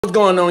What's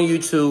going on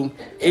YouTube?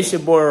 It's your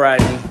boy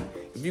Rodney.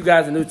 If you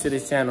guys are new to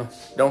this channel,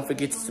 don't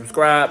forget to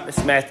subscribe,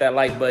 smash that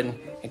like button,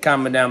 and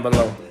comment down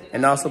below.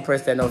 And also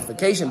press that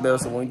notification bell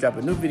so when we drop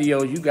a new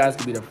video, you guys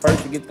can be the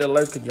first to get the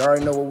alerts because you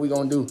already know what we're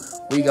going to do.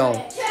 We going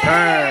to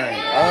turn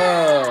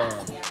up.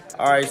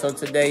 Alright, so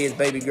today is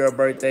baby girl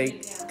birthday.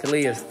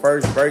 Kalia's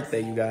first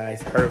birthday, you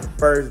guys. Her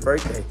first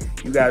birthday.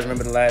 You guys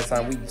remember the last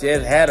time we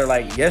just had her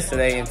like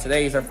yesterday, and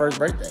today is her first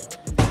birthday.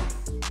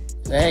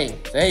 Say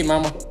hey,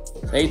 mama.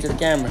 Say hey to the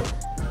camera.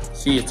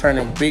 She is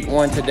turning big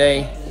one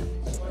today.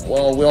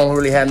 Well, we don't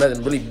really have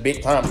nothing really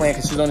big time planned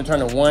because she's only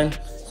turning 1.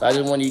 So I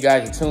just want you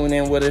guys to tune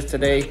in with us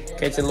today,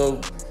 catch a little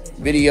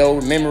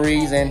video,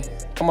 memories, and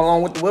come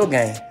along with the Will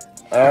Gang.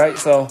 Alright,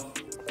 so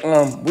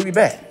we'll be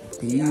back.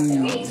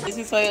 Peace. This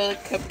is like a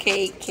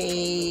cupcake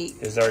cake.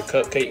 This is our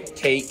cupcake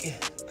cake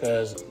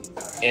because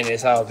in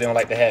this house they don't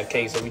like to have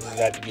cake, so we just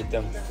got to get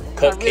them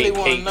cupcake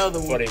cake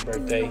for their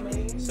birthday.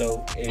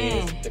 So it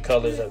is the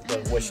colors of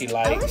what she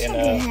likes,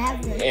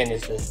 and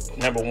it's the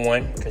number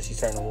 1 because she's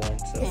turning 1. So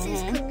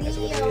that's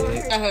what it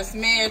is. Got her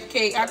smash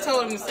cake. I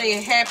told him to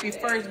say happy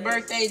first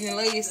birthday, and the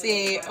lady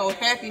said, "Oh,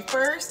 happy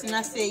first?" And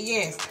I said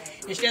yes.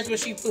 And that's what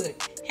she put,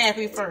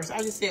 happy first. I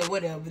just said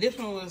whatever. This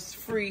one was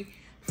free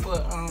for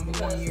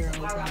 1 year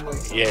old.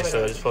 Yeah,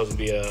 so it's supposed to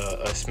be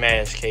a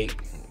smash cake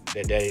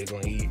that Daddy's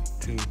gonna eat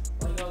too.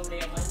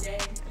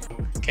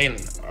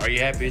 Kaylin, are you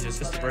happy it's your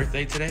sister's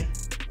birthday today?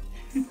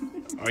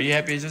 Are you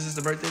happy it's your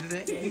sister's birthday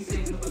today?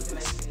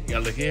 You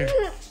gotta look here.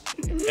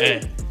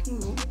 Hey.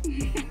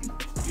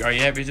 Are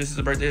you happy it's your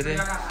sister's birthday today?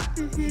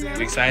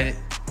 You excited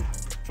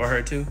for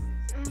her too?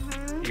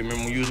 You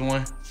remember when you was 1?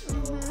 When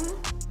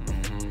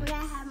I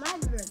had my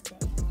birthday.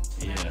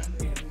 Yeah.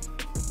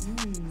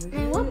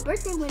 And what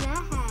birthday when I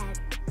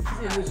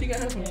had? She got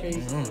her some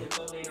cake.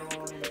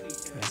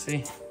 Let's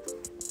see.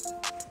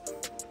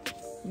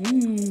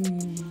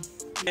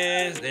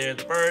 Yes, there's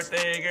the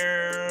birthday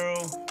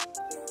girl.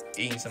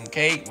 Eating some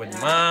cake with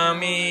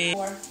mommy.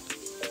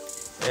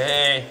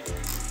 Hey.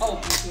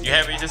 You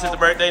happy it's your sister's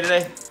birthday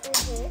today?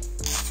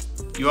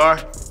 You are?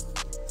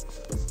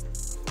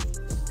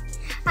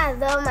 I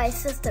love my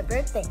sister's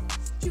birthday.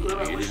 Yay,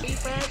 what are you doing?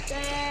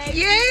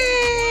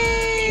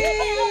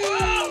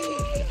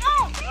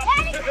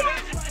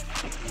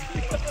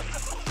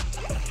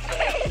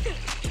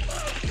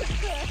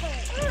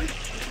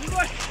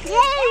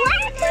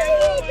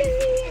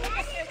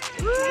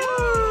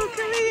 Woo,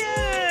 Kalia!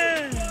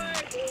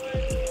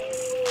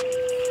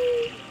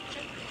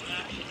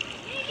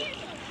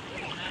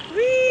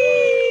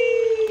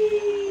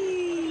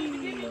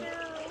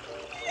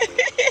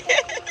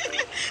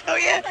 Oh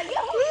yeah!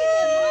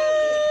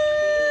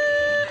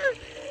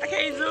 I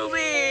can't zoom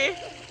in.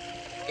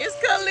 It's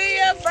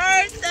Kalia's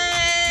birthday!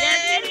 Yes,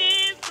 it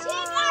is,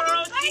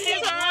 girl. She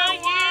turned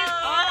 1.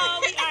 Oh,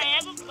 we are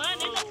having fun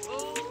in the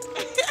pool.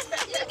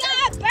 You got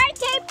a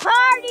birthday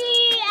party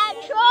at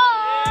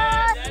Troy.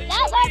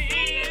 That's our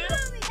favorite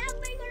movie. That's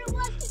what we're gonna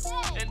watch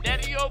today. And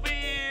Daddy over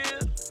here.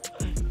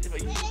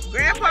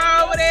 Grandpa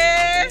over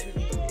there.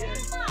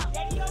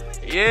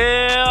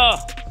 Yeah.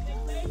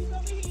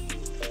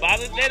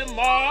 Father's Day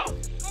tomorrow. And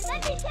let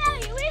me tell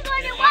you, we're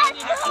gonna watch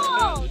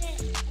Troy.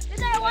 We're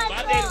gonna watch My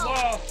day Troy.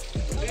 tomorrow.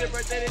 Your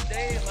birthday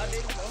today and my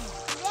day tomorrow.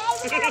 Yeah,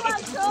 we're gonna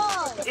watch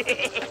Troy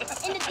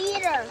in the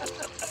theater.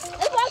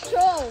 Let's watch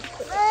Troy.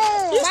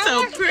 You're so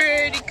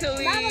pretty, Mama, can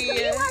we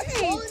Kalia. watch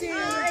Troy in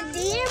the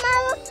theater,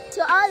 Mama?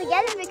 So all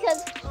together because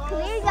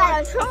Kalia got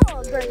a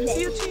Troy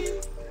birthday.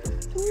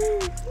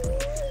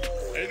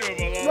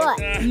 What?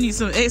 You need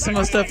some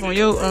eczema stuff on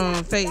your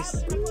face.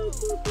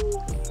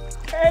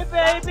 Hey,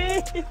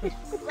 baby.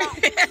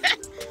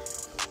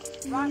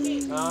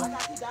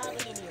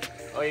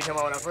 Oh, you come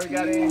on when I first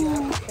got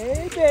in?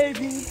 Hey,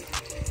 baby.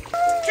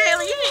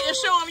 Kayla, you need to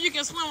show them you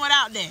can swim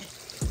without that.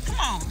 Come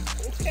on.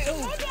 Okay.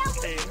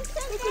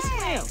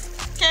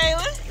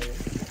 Kayla.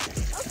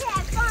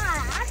 Okay,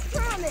 fine. I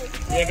promise.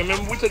 Yeah, 'cause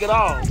remember we took it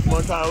off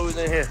one time we was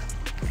in here.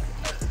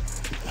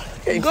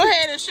 Go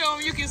ahead and show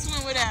them you can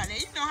swim without that.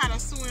 You know how to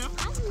swim.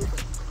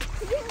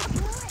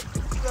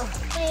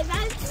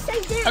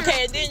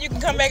 Okay, then you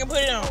can come back and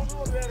put it on. I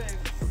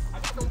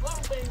got some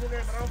other things in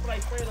there, but I don't feel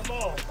like spraying them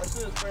all. I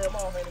should spray them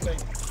off anyway.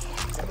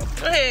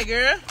 Go ahead,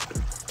 girl.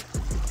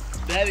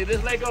 Daddy,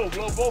 just let go.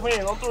 Blow both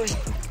hands on 3.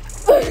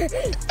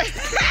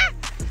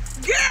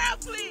 Girl,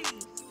 please.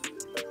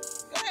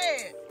 Go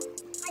ahead.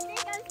 I think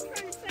I was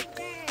trying to sit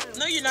down.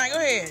 No, you're not. Go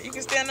ahead. You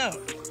can stand up.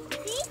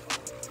 See?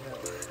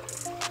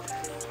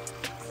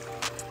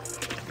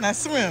 Now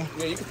swim.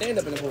 Yeah, you can stand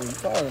up in the pool. You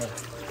tall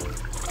enough.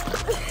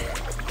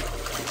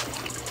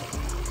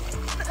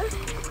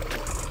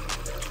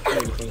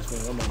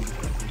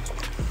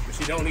 But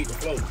she don't need to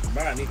float.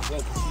 Mine need to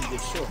float because she's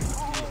just short.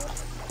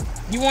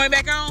 You want it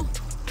back on?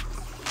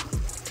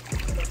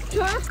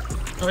 Huh?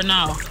 Or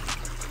no?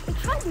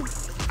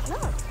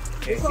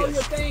 Yeah, hold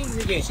your things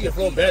again. She can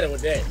float better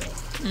with that.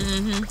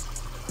 Mm-hmm.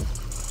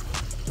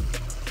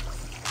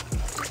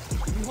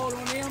 You hold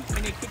on them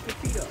and then kick your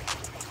feet up.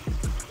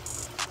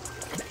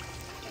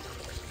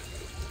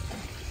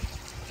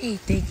 Hey,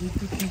 thank you.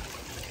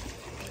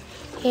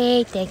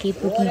 Hey, thank you,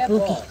 Pookie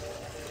Pookie.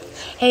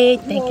 Hey,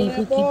 thank you,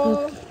 Pookie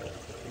Pookie.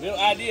 Good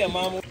idea,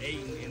 Mama.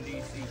 In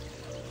DC.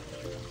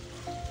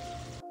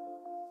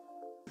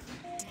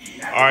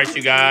 All right,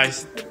 you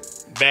guys,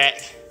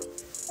 back.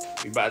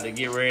 We about to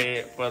get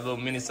ready for a little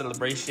mini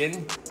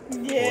celebration for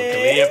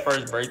Kalia's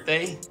first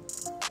birthday.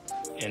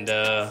 And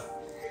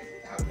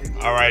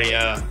alrighty,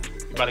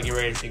 we about to get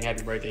ready to sing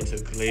happy birthday to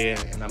Kalia,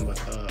 and I'm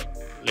gonna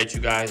let you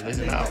guys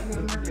listen out.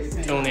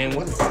 Tune in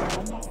with us.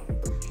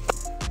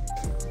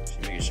 She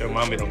making sure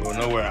Mommy don't go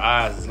nowhere. Her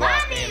eyes is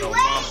locked in on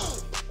Mama.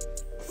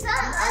 Some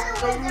other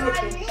ones are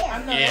right here. I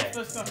know that's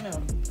for something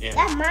else. Yeah.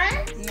 That's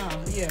mine? No,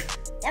 yeah.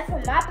 That's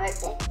for my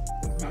birthday?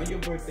 No, your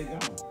birthday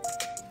gone.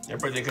 Your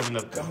birthday coming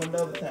up. Come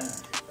another time.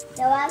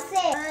 So I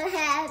said,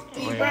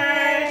 happy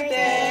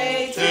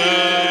Birthday to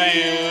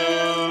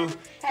you.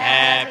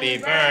 Happy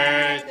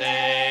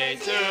birthday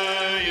to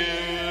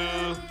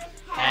you.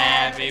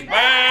 Happy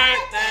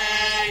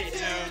birthday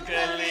to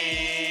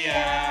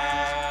Kalia.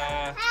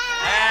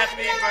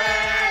 Happy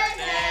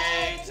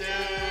birthday to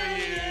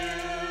you.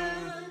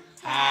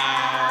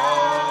 How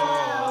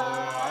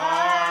old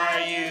are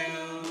you?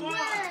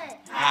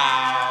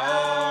 How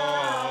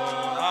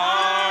old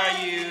are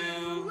you?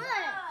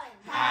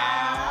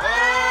 How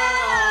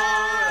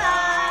old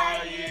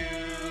are you?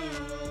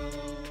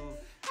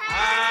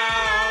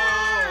 How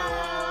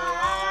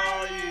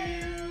old are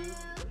you?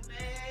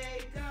 May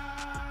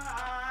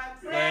God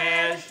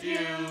bless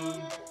you.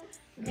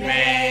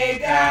 May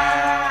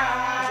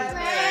God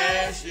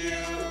bless you.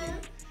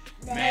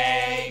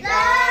 May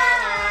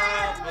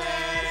God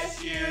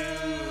bless you.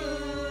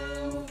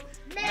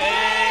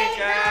 May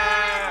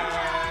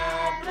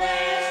God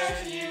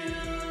bless you.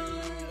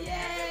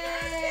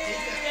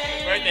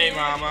 Birthday,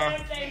 Mama.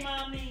 Birthday,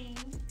 Mommy.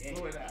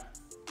 Blow it out.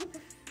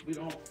 We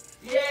don't.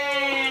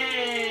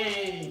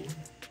 Yay!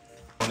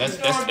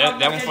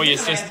 That one for your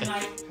sister. Huh?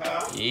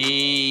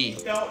 Yeah.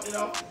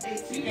 Don't.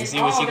 You see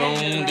what she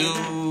gonna do?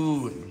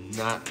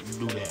 Not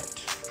do that.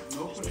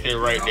 Put it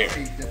right there.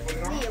 Yeah,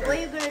 what are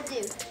you gonna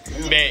do?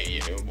 Bet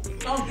you. Don't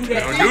do Don't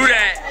that. do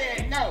that.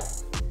 No.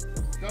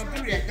 Don't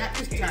do that. Not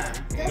this time.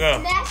 Just Go.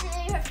 smash it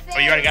in her face. Oh,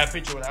 you already got a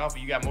picture with the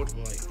outfit. You got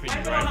multiple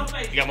pictures,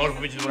 right? You got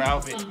multiple pictures with the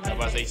outfit. I was about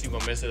to say she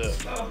gonna mess it up.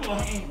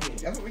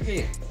 That's what we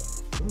did.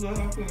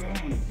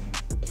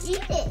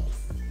 Eat it.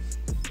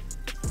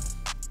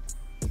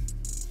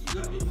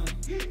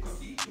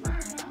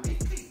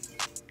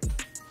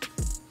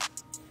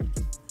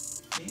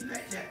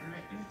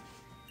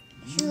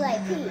 She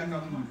like pink.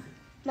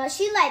 No,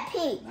 she like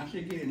pink. I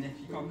should get in there.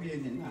 She gonna get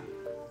in there now.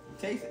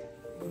 Taste it.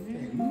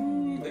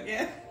 Look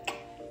at it.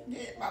 Yeah,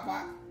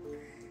 bye-bye.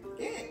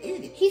 Yeah,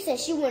 eat it. He said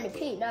she wanted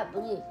pink, not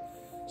blue.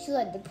 She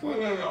like the Wait,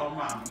 pink. oh,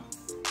 mama.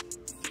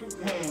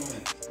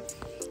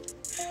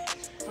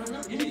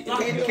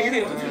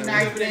 Katie was too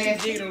nice,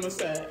 nasty. Dig it on the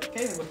side.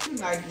 Kaden was too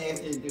nice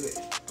nasty to do it.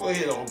 Go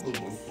ahead, old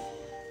boo-boo.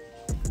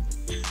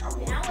 I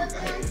want to put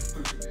that in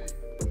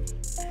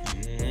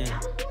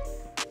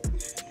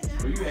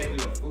you had a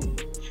little food.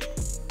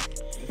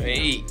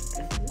 Hey.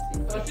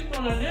 Oh, she's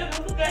gonna live.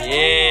 Look at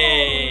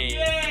Yay.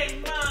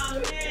 Yay,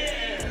 Mom.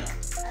 Yeah.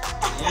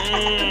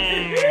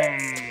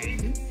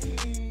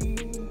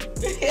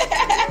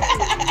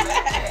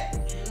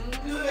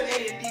 Good,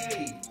 Eddie TV.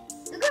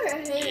 Look at her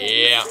hand.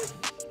 Yeah.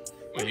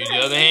 Will you do the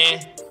other hand?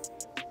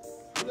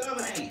 With the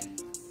other hand.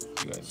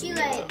 She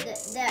like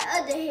that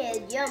other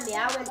hand yummy. I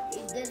want to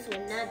eat this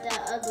one, not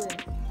that other one.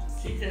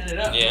 She turned it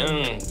up.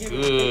 Yeah, Give her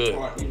good.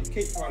 the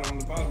cake part on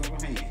the bottom of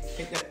her hand.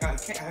 Take that out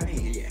of her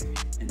hand, yeah.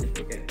 And just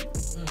put that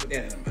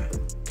in her mouth.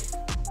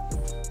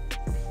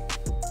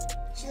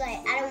 She like,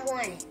 I don't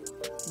want it.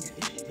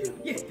 Yeah, she do.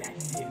 Yeah, that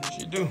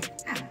She do.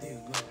 I do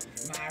love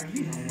you. Myra,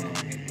 you don't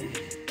want it.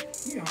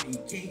 You don't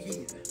eat cake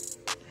either.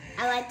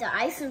 I like the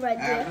icing right I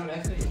there. know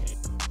that's it.